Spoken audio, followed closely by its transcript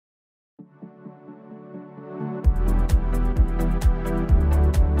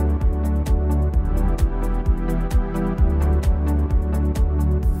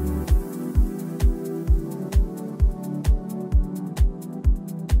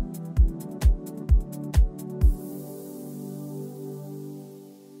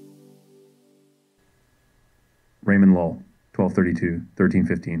Raymund Lull,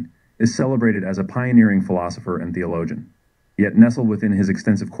 1232-1315, is celebrated as a pioneering philosopher and theologian. Yet nestled within his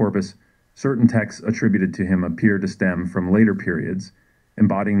extensive corpus, certain texts attributed to him appear to stem from later periods,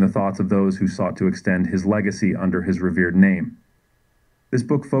 embodying the thoughts of those who sought to extend his legacy under his revered name. This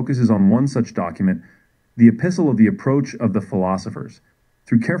book focuses on one such document, the Epistle of the Approach of the Philosophers.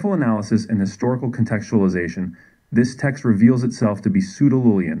 Through careful analysis and historical contextualization, this text reveals itself to be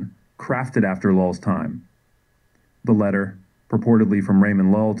pseudo-Lullian, crafted after Lull's time. The letter, purportedly from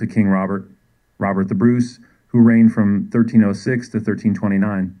Raymund Lull to King Robert the Bruce, who reigned from 1306 to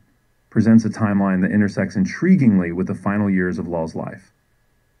 1329, presents a timeline that intersects intriguingly with the final years of Lull's life.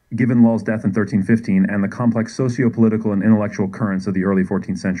 Given Lull's death in 1315 and the complex socio-political and intellectual currents of the early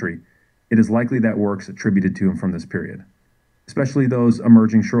 14th century, it is likely that works attributed to him from this period, especially those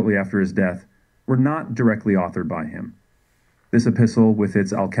emerging shortly after his death, were not directly authored by him. This epistle, with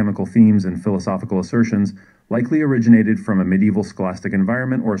its alchemical themes and philosophical assertions, likely originated from a medieval scholastic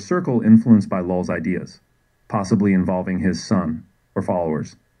environment or a circle influenced by Lull's ideas, possibly involving his son or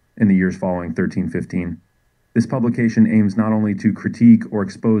followers in the years following 1315. This publication aims not only to critique or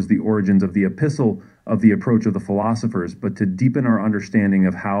expose the origins of the Epistle of the Approach of the Philosophers, but to deepen our understanding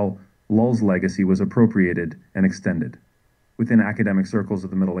of how Lull's legacy was appropriated and extended within academic circles of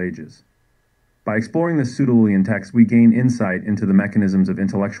the Middle Ages. By exploring this pseudo-Lullian text, we gain insight into the mechanisms of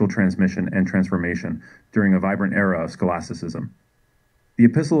intellectual transmission and transformation during a vibrant era of scholasticism. The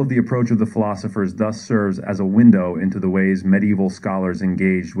Epistle of the Approach of the Philosophers thus serves as a window into the ways medieval scholars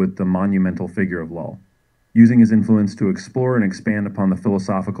engaged with the monumental figure of Lull, using his influence to explore and expand upon the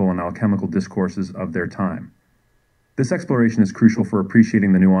philosophical and alchemical discourses of their time. This exploration is crucial for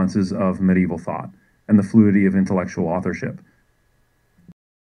appreciating the nuances of medieval thought and the fluidity of intellectual authorship.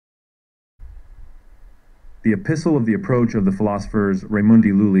 The Epistle of the Approach of the Philosophers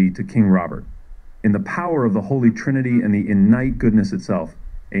Raymundus Lullus to King Robert. In the power of the Holy Trinity and the innate goodness itself.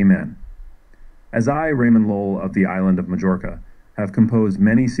 Amen. As I, Raymund Lull of the island of Majorca, have composed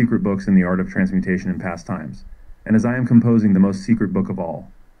many secret books in the art of transmutation in past times, and as I am composing the most secret book of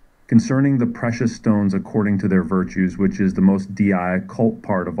all, concerning the precious stones according to their virtues, which is the most occult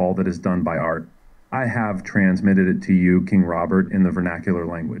part of all that is done by art, I have transmitted it to you, King Robert, in the vernacular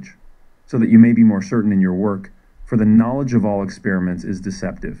language, so that you may be more certain in your work, for the knowledge of all experiments is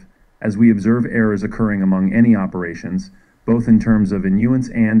deceptive, as we observe errors occurring among any operations, both in terms of inuence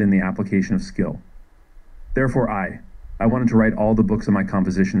and in the application of skill. Therefore I wanted to write all the books of my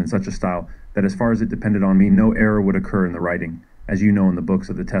composition in such a style that as far as it depended on me, no error would occur in the writing, as you know in the books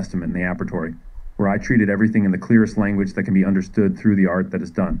of the Testament and the Apostolatory, where I treated everything in the clearest language that can be understood through the art that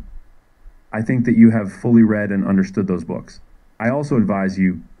is done. I think that you have fully read and understood those books. I also advise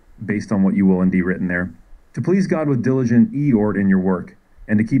you, based on what you will indeed written there, to please God with diligent eort in your work,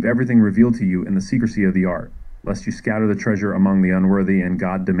 and to keep everything revealed to you in the secrecy of the art, lest you scatter the treasure among the unworthy and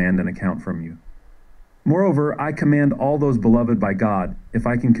God demand an account from you. Moreover, I command all those beloved by God, if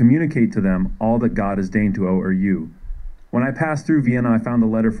I can communicate to them all that God has deigned to owe or you. When I passed through Vienna, I found a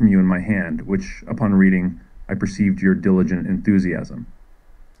letter from you in my hand, which, upon reading, I perceived your diligent enthusiasm.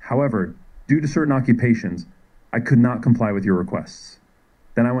 However, due to certain occupations, I could not comply with your requests.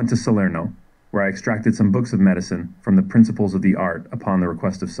 Then I went to Salerno, where I extracted some books of medicine from the principles of the art upon the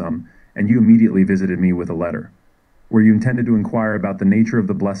request of some, and you immediately visited me with a letter, where you intended to inquire about the nature of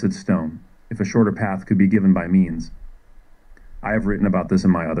the blessed stone, if a shorter path could be given by means. I have written about this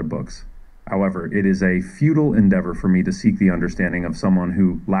in my other books. However, it is a futile endeavor for me to seek the understanding of someone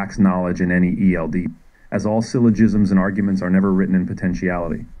who lacks knowledge in any ELD, as all syllogisms and arguments are never written in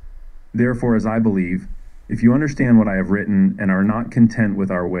potentiality. Therefore, as I believe, if you understand what I have written and are not content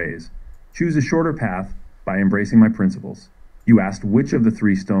with our ways, choose a shorter path by embracing my principles. You asked which of the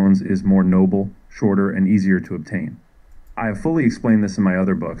three stones is more noble, shorter, and easier to obtain. I have fully explained this in my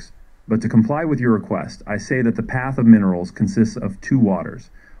other books, but to comply with your request, I say that the path of minerals consists of two waters,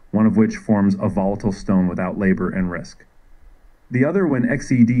 one of which forms a volatile stone without labor and risk. The other when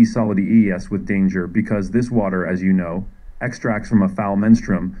XED solidi es with danger, because this water, as you know, extracts from a foul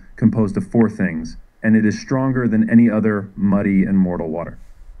menstruum composed of four things, and it is stronger than any other muddy and mortal water.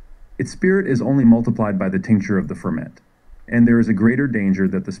 Its spirit is only multiplied by the tincture of the ferment, and there is a greater danger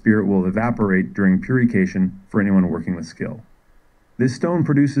that the spirit will evaporate during purification for anyone working with skill. This stone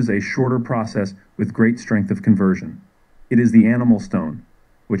produces a shorter process with great strength of conversion. It is the animal stone,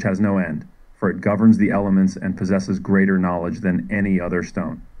 which has no end, for it governs the elements and possesses greater knowledge than any other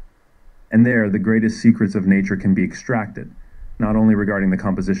stone. And there, the greatest secrets of nature can be extracted, not only regarding the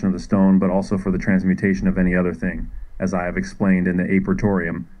composition of the stone, but also for the transmutation of any other thing, as I have explained in the A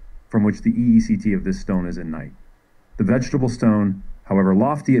Praetorium, from which the EECT of this stone is in night. The vegetable stone, however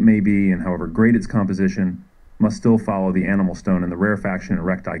lofty it may be and however great its composition, must still follow the animal stone in the rarefaction and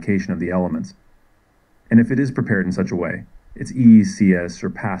rectification of the elements. And if it is prepared in such a way, its ease has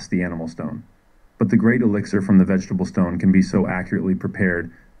surpassed the animal stone. But the great elixir from the vegetable stone can be so accurately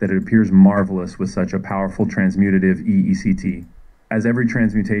prepared that it appears marvelous with such a powerful transmutative EECT, as every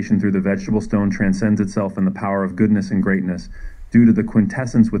transmutation through the vegetable stone transcends itself in the power of goodness and greatness, due to the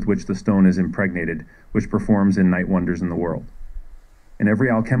quintessence with which the stone is impregnated, which performs in night wonders in the world. And every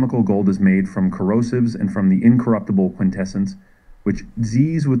alchemical gold is made from corrosives and from the incorruptible quintessence, which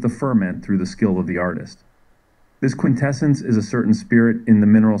sees with the ferment through the skill of the artist. This quintessence is a certain spirit in the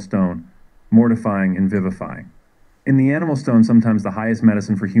mineral stone, mortifying and vivifying. In the animal stone, sometimes the highest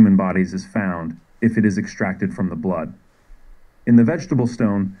medicine for human bodies is found if it is extracted from the blood. In the vegetable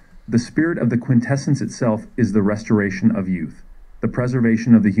stone, the spirit of the quintessence itself is the restoration of youth, the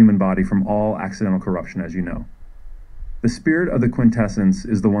preservation of the human body from all accidental corruption, as you know. The spirit of the quintessence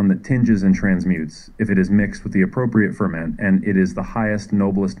is the one that tinges and transmutes, if it is mixed with the appropriate ferment, and it is the highest,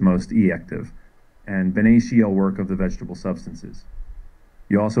 noblest, most eactive, and beneficial work of the vegetable substances.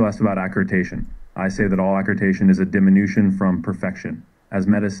 You also asked about accurtation. I say that all accurtation is a diminution from perfection, as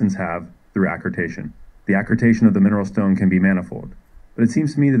medicines have through accurtation. The accurtation of the mineral stone can be manifold, but it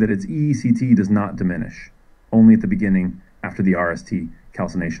seems to me that its EECT does not diminish, only at the beginning after the RST,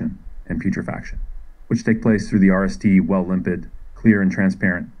 calcination, and putrefaction, which take place through the RST well limpid, clear and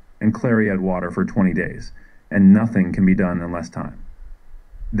transparent, and claried water for 20 days, and nothing can be done in less time.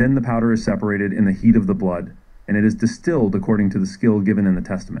 Then the powder is separated in the heat of the blood, and it is distilled according to the skill given in the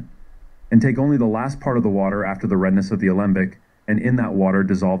testament. And take only the last part of the water after the redness of the alembic, and in that water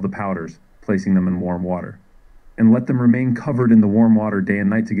dissolve the powders, placing them in warm water. And let them remain covered in the warm water day and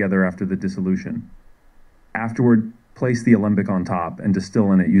night together after the dissolution. Afterward, place the alembic on top and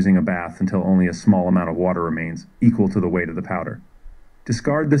distill in it using a bath until only a small amount of water remains, equal to the weight of the powder.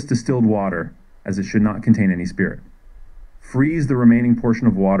 Discard this distilled water, as it should not contain any spirit. Freeze the remaining portion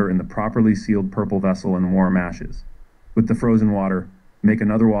of water in the properly sealed purple vessel in warm ashes. With the frozen water, make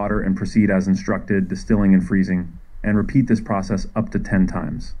another water and proceed as instructed, distilling and freezing, and repeat this process up to 10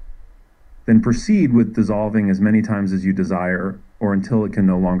 times. Then proceed with dissolving as many times as you desire, or until it can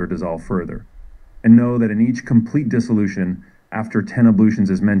no longer dissolve further. And know that in each complete dissolution, after 10 ablutions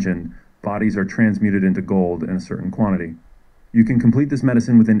as mentioned, bodies are transmuted into gold in a certain quantity. You can complete this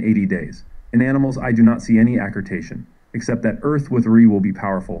medicine within 80 days. In animals, I do not see any accurtation, except that earth with re will be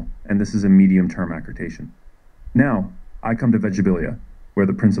powerful, and this is a medium-term accurtation. Now, I come to vegetabilia, where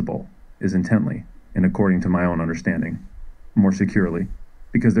the principle is intently, and according to my own understanding, more securely,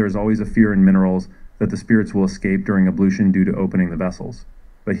 because there is always a fear in minerals that the spirits will escape during ablution due to opening the vessels.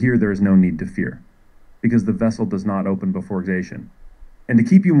 But here there is no need to fear, because the vessel does not open before exhalation. And to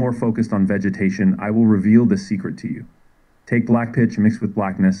keep you more focused on vegetation, I will reveal this secret to you. Take black pitch mixed with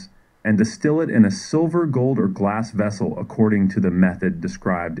blackness, and distill it in a silver, gold, or glass vessel according to the method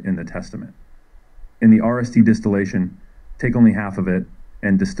described in the Testament. In the RST distillation, take only half of it,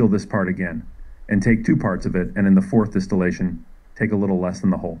 and distill this part again, and take 2 parts of it, and in the 4th distillation, take a little less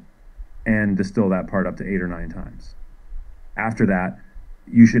than the whole, and distill that part up to 8 or 9 times. After that,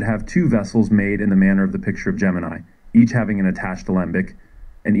 you should have 2 vessels made in the manner of the picture of Gemini, each having an attached alembic,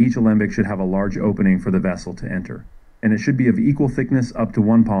 and each alembic should have a large opening for the vessel to enter. And it should be of equal thickness up to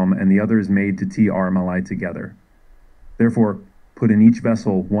 1 palm, and the other is made to TRMLI together. Therefore, put in each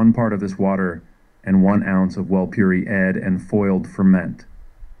vessel 1 part of this water and 1 ounce of well-puri ed and foiled ferment,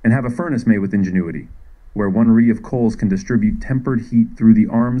 and have a furnace made with ingenuity, where 1 re of coals can distribute tempered heat through the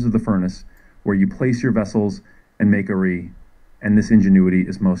arms of the furnace, where you place your vessels and make a re, and this ingenuity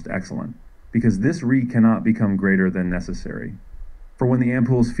is most excellent, because this re cannot become greater than necessary. For when the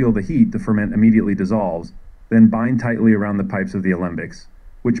ampoules feel the heat, the ferment immediately dissolves. Then bind tightly around the pipes of the alembics,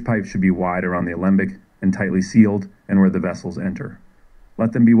 which pipes should be wide around the alembic and tightly sealed, and where the vessels enter.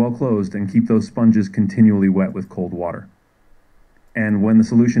 Let them be well closed, and keep those sponges continually wet with cold water. And when the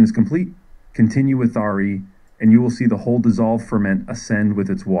solution is complete, continue with RE, and you will see the whole dissolved ferment ascend with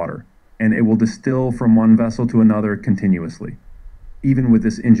its water, and it will distill from one vessel to another continuously. Even with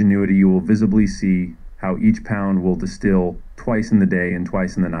this ingenuity, you will visibly see how each pound will distill twice in the day and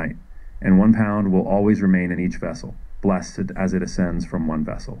twice in the night, and 1 pound will always remain in each vessel, blessed as it ascends from one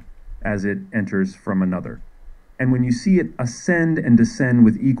vessel, as it enters from another. And when you see it ascend and descend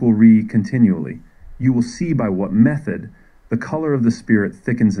with equal re continually, you will see by what method the color of the spirit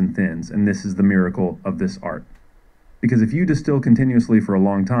thickens and thins, and this is the miracle of this art. Because if you distill continuously for a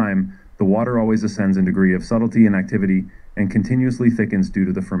long time, the water always ascends in degree of subtlety and activity, and continuously thickens due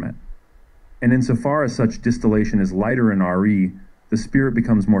to the ferment. And insofar as such distillation is lighter in RE, the spirit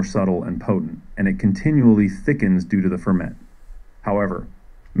becomes more subtle and potent, and it continually thickens due to the ferment. However,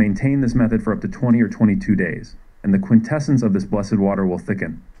 Maintain this method for up to 20 or 22 days, and the quintessence of this blessed water will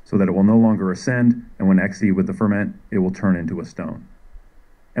thicken, so that it will no longer ascend, and when exited with the ferment, it will turn into a stone.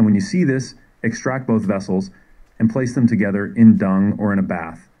 And when you see this, extract both vessels, and place them together in dung or in a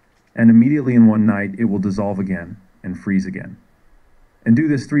bath, and immediately in one night it will dissolve again and freeze again. And do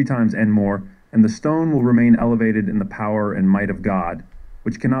this 3 times and more, and the stone will remain elevated in the power and might of God,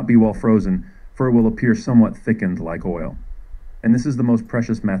 which cannot be well frozen, for it will appear somewhat thickened like oil. And this is the most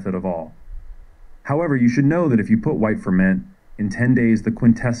precious method of all. However, you should know that if you put white ferment, in 10 days the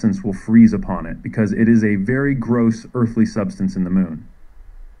quintessence will freeze upon it, because it is a very gross earthly substance in the moon.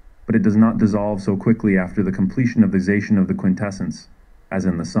 But it does not dissolve so quickly after the completion of the zation of the quintessence, as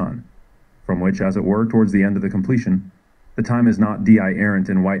in the sun, from which, as it were, towards the end of the completion, the time is not errant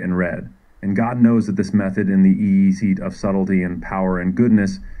in white and red, and God knows that this method in the seat of subtlety and power and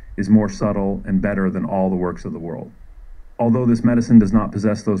goodness is more subtle and better than all the works of the world. Although this medicine does not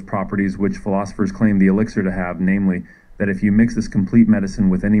possess those properties which philosophers claim the elixir to have, namely, that if you mix this complete medicine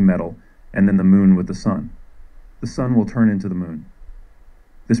with any metal, and then the moon with the sun will turn into the moon.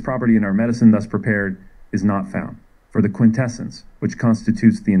 This property in our medicine thus prepared is not found, for the quintessence, which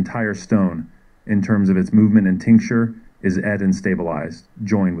constitutes the entire stone, in terms of its movement and tincture, is ed and stabilized,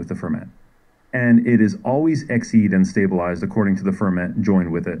 joined with the ferment. And it is always exceed and stabilized according to the ferment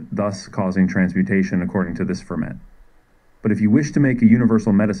joined with it, thus causing transmutation according to this ferment. But if you wish to make a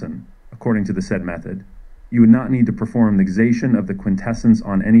universal medicine, according to the said method, you would not need to perform the xation of the quintessence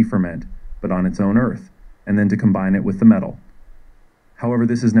on any ferment, but on its own earth, and then to combine it with the metal. However,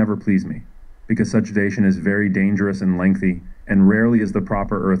 this has never pleased me, because such xation is very dangerous and lengthy, and rarely is the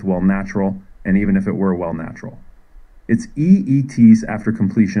proper earth well natural, and even if it were well natural. Its EETs after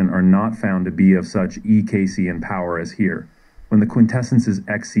completion are not found to be of such EKC and power as here, when the quintessence is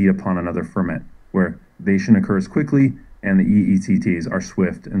exceed upon another ferment, where xation occurs quickly, and the EETs are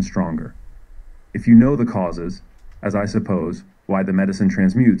swift and stronger. If you know the causes, as I suppose, why the medicine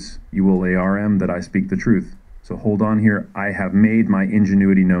transmutes, you will ARM that I speak the truth. So hold on here, I have made my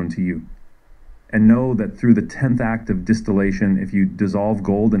ingenuity known to you. And know that through the 10th act of distillation, if you dissolve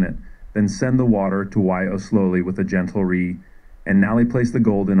gold in it, then send the water to Wyo slowly with a gentle re, and nally place the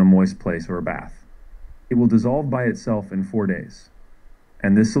gold in a moist place or a bath. It will dissolve by itself in 4 days.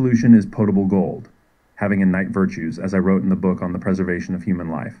 And this solution is potable gold, having innate virtues, as I wrote in the book on the preservation of human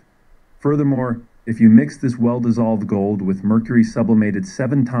life. Furthermore, if you mix this well-dissolved gold with mercury sublimated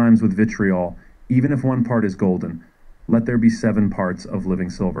 7 times with vitriol, even if 1 part is golden, let there be 7 parts of living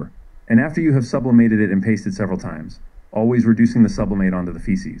silver. And after you have sublimated it and pasted several times, always reducing the sublimate onto the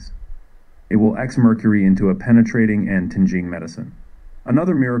feces, it will ex-mercury into a penetrating and tinging medicine.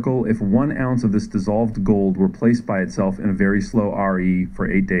 Another miracle, if 1 ounce of this dissolved gold were placed by itself in a very slow RE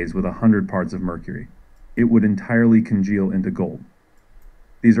for 8 days with 100 parts of mercury, it would entirely congeal into gold.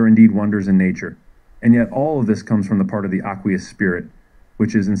 These are indeed wonders in nature, and yet all of this comes from the part of the aqueous spirit,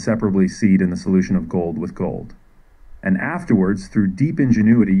 which is inseparably seed in the solution of gold with gold. And afterwards, through deep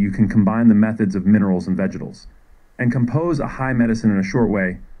ingenuity, you can combine the methods of minerals and vegetals, and compose a high medicine in a short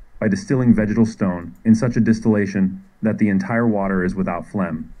way by distilling vegetal stone in such a distillation that the entire water is without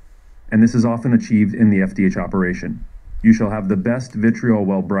phlegm. And this is often achieved in the FDH operation. You shall have the best vitriol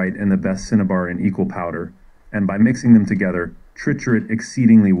well bright and the best cinnabar in equal powder, and by mixing them together, triturate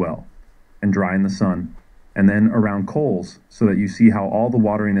exceedingly well, and dry in the sun, and then around coals, so that you see how all the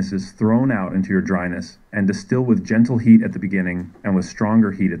wateriness is thrown out into your dryness, and distill with gentle heat at the beginning, and with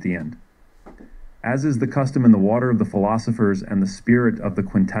stronger heat at the end. As is the custom in the water of the philosophers and the spirit of the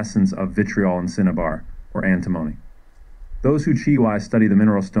quintessence of vitriol and cinnabar, or antimony. Those who chi-wise study the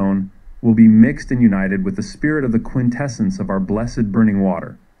mineral stone will be mixed and united with the spirit of the quintessence of our blessed burning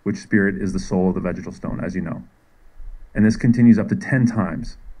water, which spirit is the soul of the vegetal stone, as you know. And this continues up to 10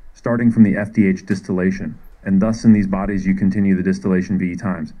 times, starting from the FDH distillation, and thus in these bodies you continue the distillation VE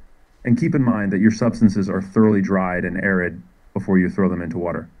times. And keep in mind that your substances are thoroughly dried and arid before you throw them into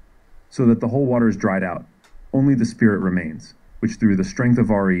water, so that the whole water is dried out. Only the spirit remains, which through the strength of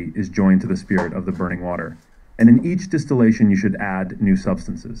RE is joined to the spirit of the burning water. And in each distillation you should add new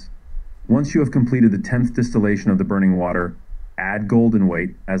substances. Once you have completed the 10th distillation of the burning water, add gold in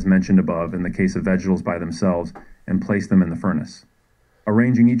weight, as mentioned above in the case of vegetals by themselves, and place them in the furnace,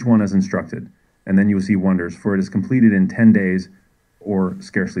 arranging each one as instructed, and then you will see wonders, for it is completed in 10 days, or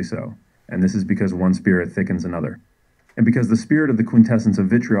scarcely so, and this is because one spirit thickens another, and because the spirit of the quintessence of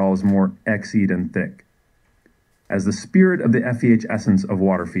vitriol is more exceed and thick, as the spirit of the FEH essence of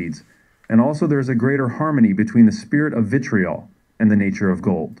water feeds, and also there is a greater harmony between the spirit of vitriol and the nature of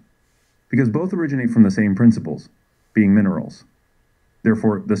gold, because both originate from the same principles, being minerals.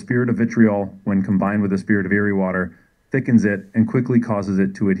 Therefore, the spirit of vitriol, when combined with the spirit of airy water, thickens it, and quickly causes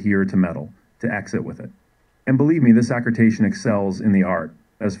it to adhere to metal, to exit with it. And believe me, this accurtation excels in the art,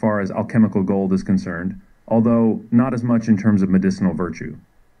 as far as alchemical gold is concerned, although not as much in terms of medicinal virtue.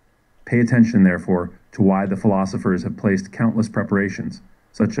 Pay attention, therefore, to why the philosophers have placed countless preparations,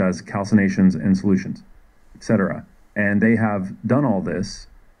 such as calcinations and solutions, etc. And they have done all this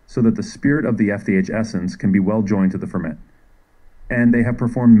so that the spirit of the FDH essence can be well joined to the ferment. And they have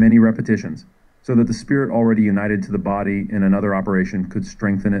performed many repetitions, so that the spirit already united to the body in another operation could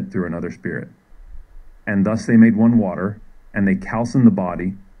strengthen it through another spirit. And thus they made one water, and they calcined the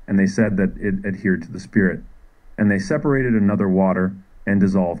body, and they said that it adhered to the spirit. And they separated another water, and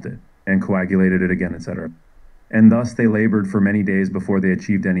dissolved it, and coagulated it again, etc. And thus they labored for many days before they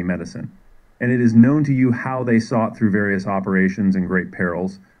achieved any medicine. And it is known to you how they sought through various operations and great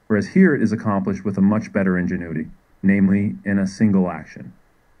perils, whereas here it is accomplished with a much better ingenuity, namely in a single action.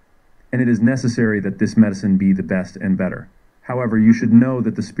 And it is necessary that this medicine be the best and better. However, you should know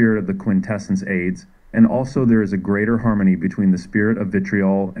that the spirit of the quintessence aids, and also there is a greater harmony between the spirit of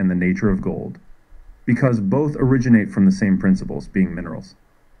vitriol and the nature of gold, because both originate from the same principles, being minerals.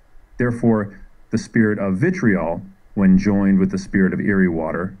 Therefore, the spirit of vitriol, when joined with the spirit of eerie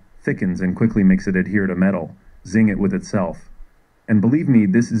water, thickens and quickly makes it adhere to metal, zing it with itself. And believe me,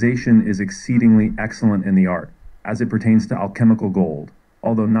 this zation is exceedingly excellent in the art, as it pertains to alchemical gold,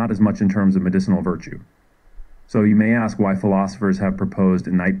 although not as much in terms of medicinal virtue. So you may ask why philosophers have proposed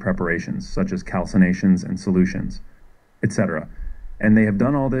night preparations, such as calcinations and solutions, etc. And they have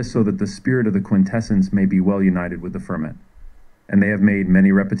done all this so that the spirit of the quintessence may be well united with the ferment. And they have made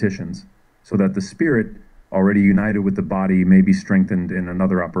many repetitions, so that the spirit, already united with the body, may be strengthened in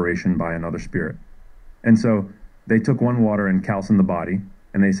another operation by another spirit. And so they took one water and calcined the body,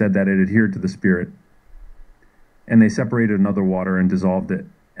 and they said that it adhered to the spirit. And they separated another water and dissolved it,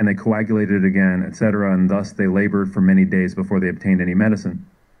 and they coagulated it again, etc. And thus they labored for many days before they obtained any medicine.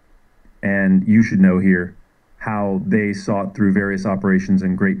 And you should know here how they sought through various operations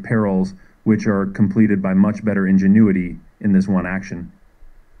and great perils, which are completed by much better ingenuity in this one action.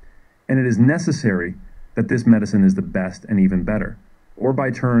 And it is necessary that this medicine is the best and even better, or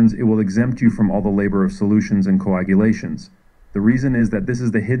by turns it will exempt you from all the labor of solutions and coagulations. The reason is that this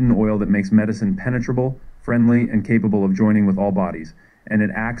is the hidden oil that makes medicine penetrable, friendly, and capable of joining with all bodies, and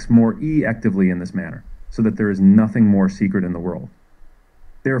it acts more actively in this manner, so that there is nothing more secret in the world.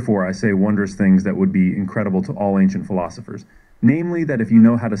 Therefore, I say wondrous things that would be incredible to all ancient philosophers, namely that if you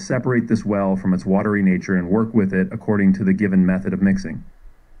know how to separate this well from its watery nature and work with it according to the given method of mixing,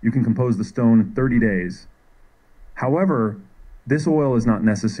 you can compose the stone in 30 days. However, this oil is not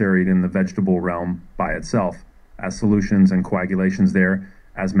necessary in the vegetable realm by itself, as solutions and coagulations there,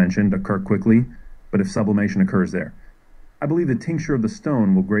 as mentioned, occur quickly, but if sublimation occurs there. I believe the tincture of the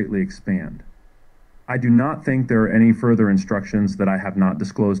stone will greatly expand. I do not think there are any further instructions that I have not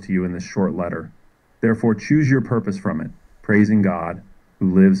disclosed to you in this short letter. Therefore, choose your purpose from it, praising God,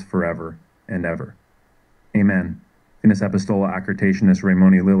 who lives forever and ever. Amen. Finis Epistola accurtationis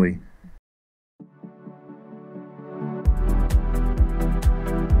Raymundus Lullus,